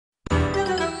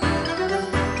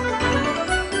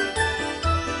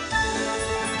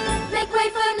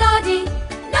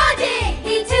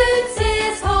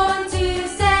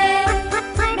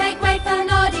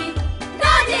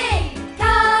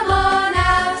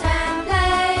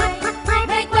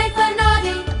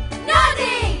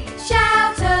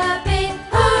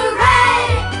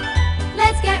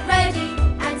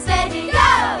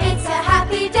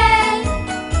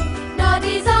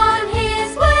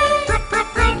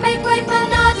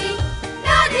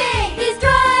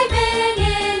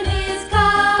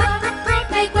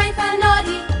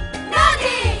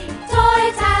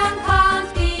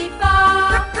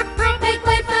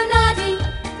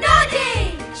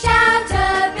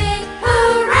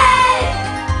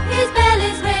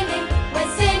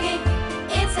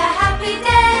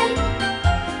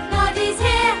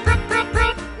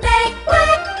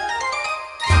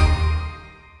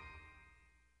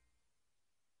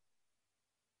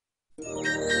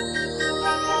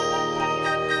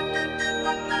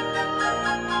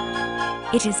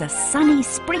It is a sunny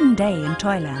spring day in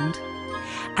Toyland,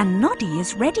 and Noddy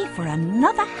is ready for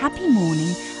another happy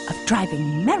morning of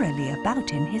driving merrily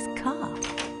about in his car.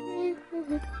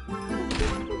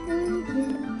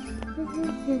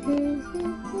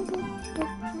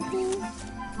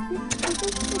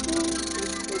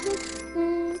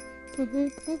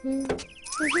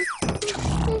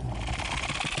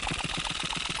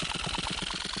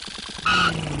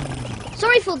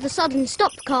 Sorry for the sudden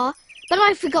stop, car, but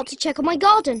I forgot to check on my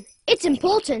garden. It's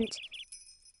important.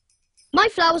 My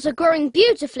flowers are growing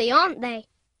beautifully, aren't they?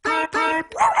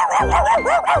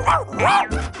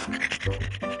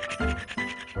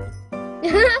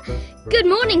 Good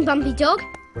morning, Bumpy Dog.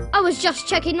 I was just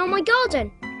checking on my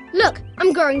garden. Look,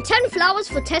 I'm growing 10 flowers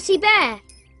for Tessie Bear.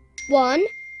 1,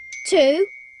 2,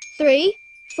 3,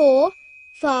 4,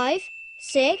 5,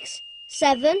 6,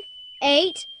 7,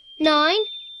 8, 9,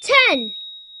 10.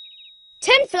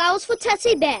 10 flowers for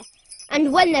Tessie Bear.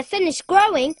 And when they're finished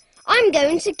growing, I'm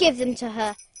going to give them to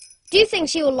her. Do you think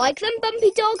she will like them,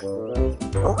 Bumpy Dog?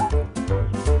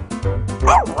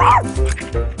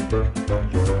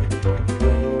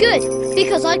 Good,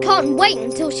 because I can't wait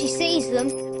until she sees them.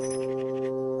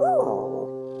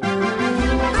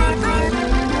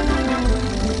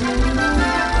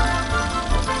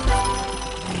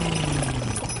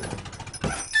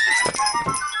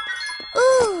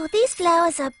 Ooh, these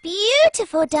flowers are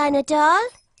beautiful, Dinah Doll.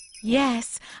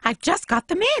 Yes, I've just got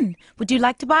them in. Would you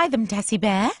like to buy them, Tessie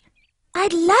Bear?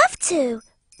 I'd love to,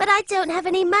 but I don't have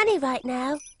any money right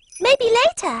now. Maybe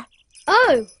later.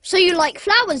 Oh, so you like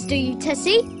flowers, do you,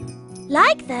 Tessie?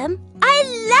 Like them? I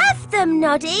love them,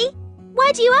 Noddy.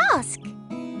 Why do you ask?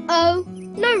 Oh,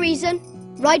 no reason.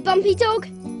 Right, Bumpy Dog?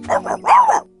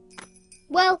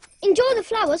 Well, enjoy the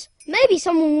flowers. Maybe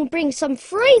someone will bring some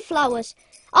free flowers.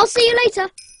 I'll see you later.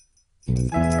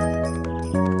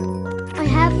 I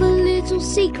have a little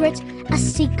secret, a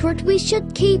secret we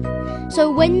should keep.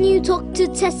 So when you talk to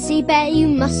Tessie Bear, you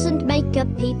mustn't make a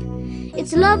peep.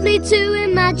 It's lovely to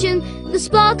imagine the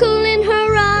sparkle in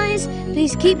her eyes.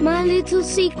 Please keep my little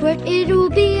secret, it will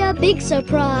be a big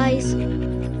surprise.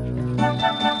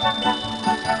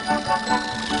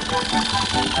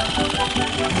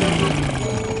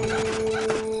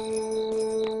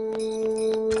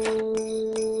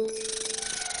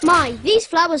 My, these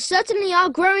flowers certainly are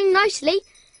growing nicely.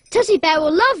 Tessie Bear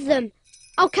will love them.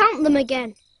 I'll count them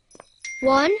again.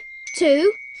 1,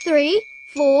 2, 3,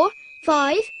 4,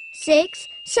 5, 6,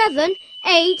 7,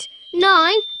 8,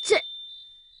 9, 10.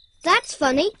 That's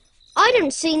funny. I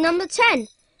don't see number 10.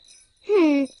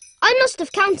 I must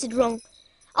have counted wrong.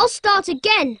 I'll start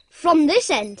again from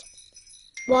this end.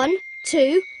 1,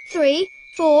 2, 3,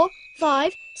 4,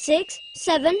 5, 6,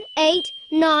 7, 8,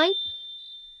 9.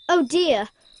 Oh dear,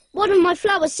 one of my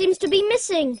flowers seems to be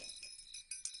missing.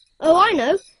 Oh, I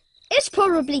know. It's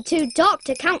probably too dark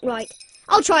to count right.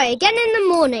 I'll try again in the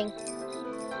morning.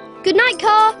 Good night,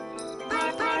 car.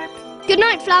 Good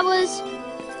night, flowers.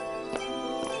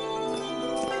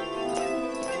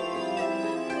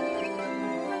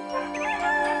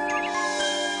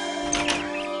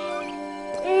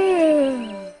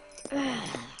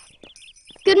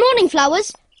 Good morning,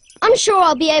 flowers. I'm sure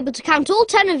I'll be able to count all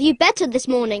 10 of you better this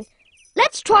morning.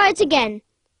 Let's try it again.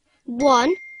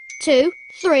 1, 2,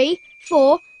 3,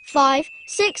 4, 5,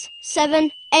 6,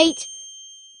 7, 8.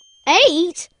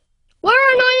 8? Where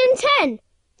are 9 and 10?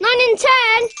 9 and 10?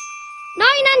 9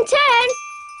 and 10?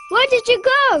 Where did you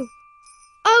go?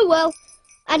 Oh well,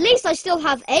 at least I still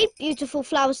have 8 beautiful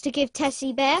flowers to give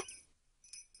Tessie Bear.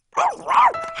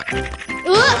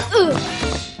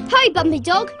 Hi, Bumpy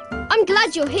Dog. I'm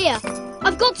glad you're here.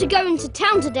 I've got to go into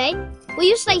town today. Will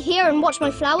you stay here and watch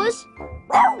my flowers?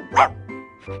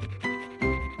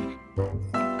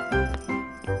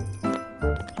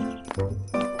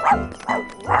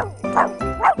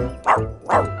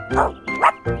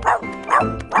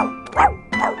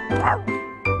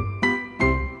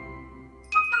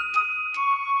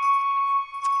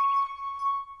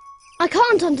 I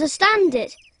can't understand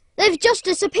it. They've just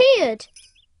disappeared.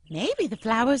 Maybe the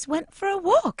flowers went for a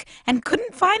walk and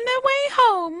couldn't find their way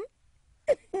home.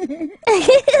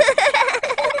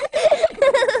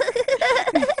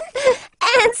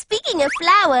 And speaking of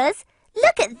flowers,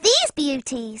 look at these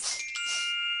beauties.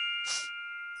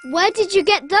 Where did you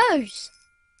get those?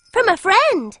 From a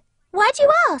friend. Why'd you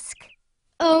ask?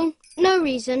 Oh, no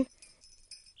reason.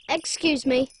 Excuse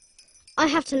me. I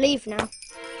have to leave now.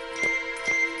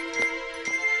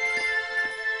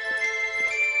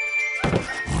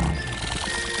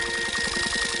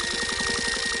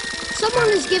 Someone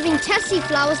is giving Tessie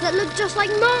flowers that look just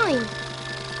like mine.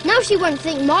 Now she won't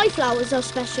think my flowers are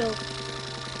special.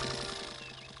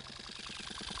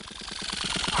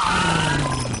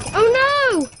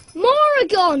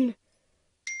 gone.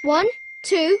 1,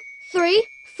 2, 3,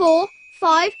 4,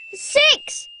 5,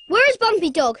 6. Where is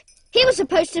Bumpy Dog? He was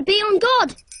supposed to be on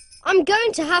guard. I'm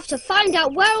going to have to find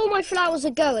out where all my flowers are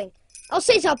going. I'll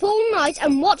sit up all night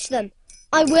and watch them.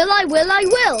 I will, I will, I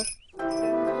will.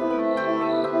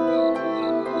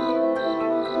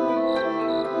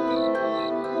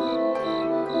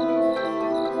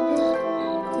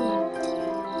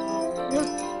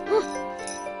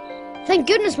 Thank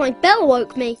goodness my bell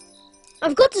woke me.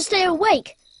 I've got to stay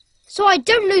awake, so I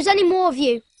don't lose any more of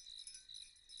you.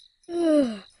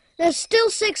 There's still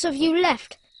 6 of you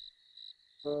left.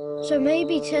 So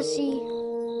maybe Tessie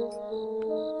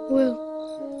will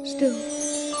still...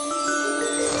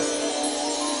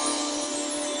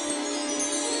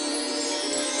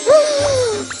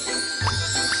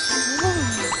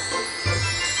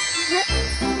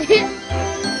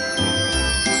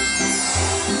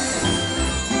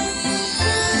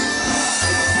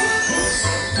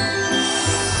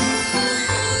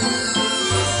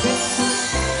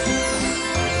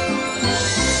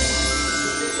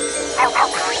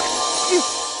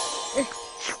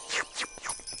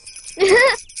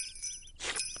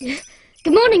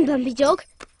 Good morning, Bumpy Dog.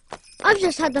 I've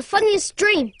just had the funniest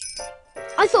dream.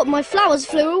 I thought my flowers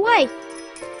flew away.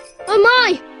 Oh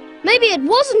my! Maybe it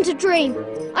wasn't a dream.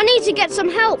 I need to get some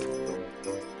help.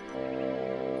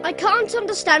 I can't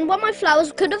understand where my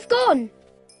flowers could have gone.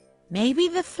 Maybe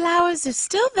the flowers are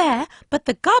still there, but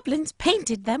the goblins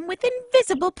painted them with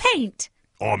invisible paint.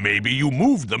 Or maybe you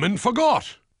moved them and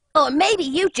forgot. Or maybe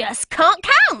you just can't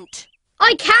count.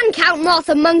 I can count,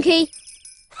 Martha Monkey.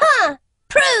 Huh,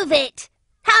 prove it.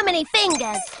 How many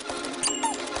fingers?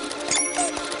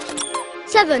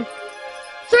 7.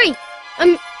 3.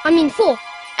 4.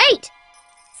 8.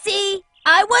 See,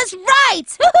 I was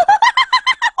right.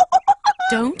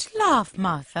 Don't laugh,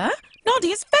 Martha.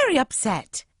 Noddy is very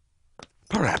upset.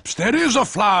 Perhaps there is a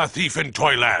flower thief in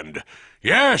Toyland.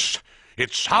 Yes,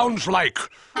 it sounds like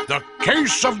the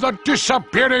case of the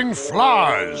disappearing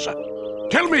flowers.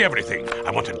 Tell me everything.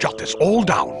 I want to jot this all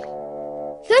down.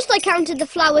 First I counted the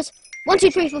flowers. 1,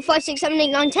 2, 3, 4, 5, 6, 7,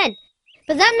 8, 9, 10.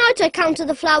 But that night I counted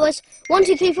the flowers. 1,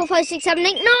 2, 3, 4, 5, 6, 7,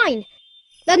 8, 9.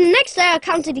 Then the next day I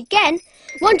counted again.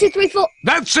 1, 2, 3, 4...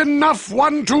 That's enough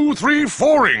 1, 2, 3,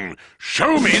 4-ing.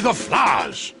 Show me the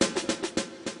flowers.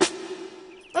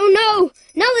 Oh no!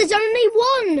 Now there's only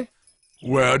 1.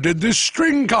 Where did this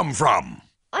string come from?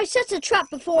 I set a trap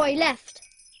before I left.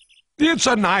 It's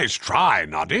a nice try,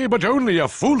 Noddy, but only a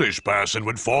foolish person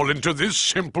would fall into this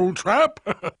simple trap.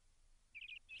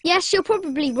 Yes, you're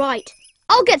probably right.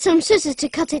 I'll get some scissors to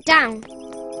cut it down.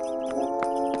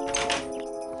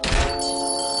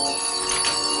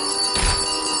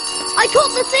 I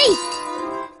caught the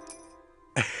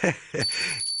thief!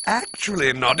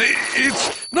 Actually, Noddy,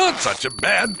 it's not such a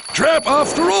bad trap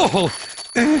after all.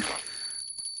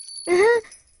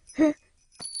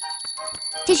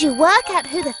 Did you work out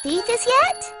who the thief is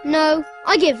yet? No,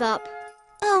 I give up.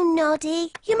 Oh,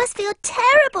 Noddy, you must feel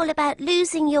terrible about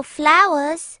losing your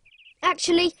flowers.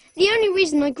 Actually, the only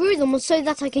reason I grew them was so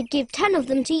that I could give 10 of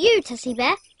them to you, Tessie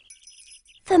Bear.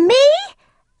 For me?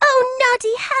 Oh,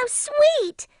 Noddy, how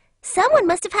sweet! Someone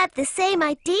must have had the same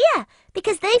idea,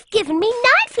 because they've given me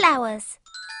 9 flowers.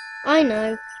 I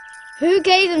know. Who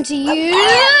gave them to you?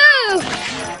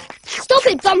 Stop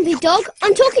it, Bumpy Dog.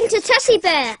 I'm talking to Tessie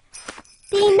Bear.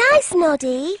 Be nice,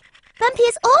 Noddy. Bumpy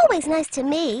is always nice to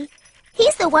me.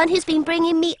 He's the one who's been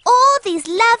bringing me all these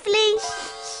lovely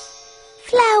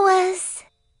flowers.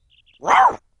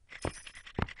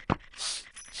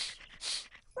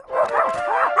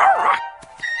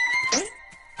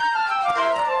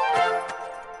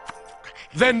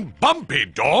 Then Bumpy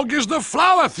Dog is the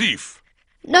flower thief.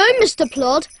 No, Mr.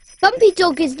 Plod. Bumpy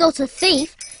Dog is not a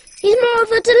thief. He's more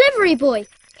of a delivery boy.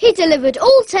 He delivered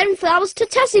all 10 flowers to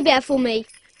Tessie Bear for me.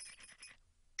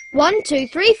 1, 2,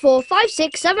 3, 4, 5,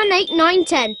 6, 7, 8, 9,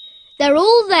 10. They're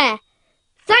all there.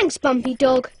 Thanks, Bumpy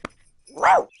Dog.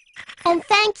 And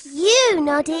thank you,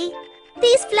 Noddy.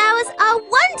 These flowers are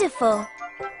wonderful.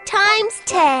 Times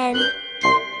 10.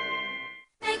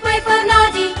 Make way for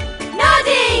Noddy,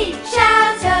 Noddy,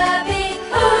 shout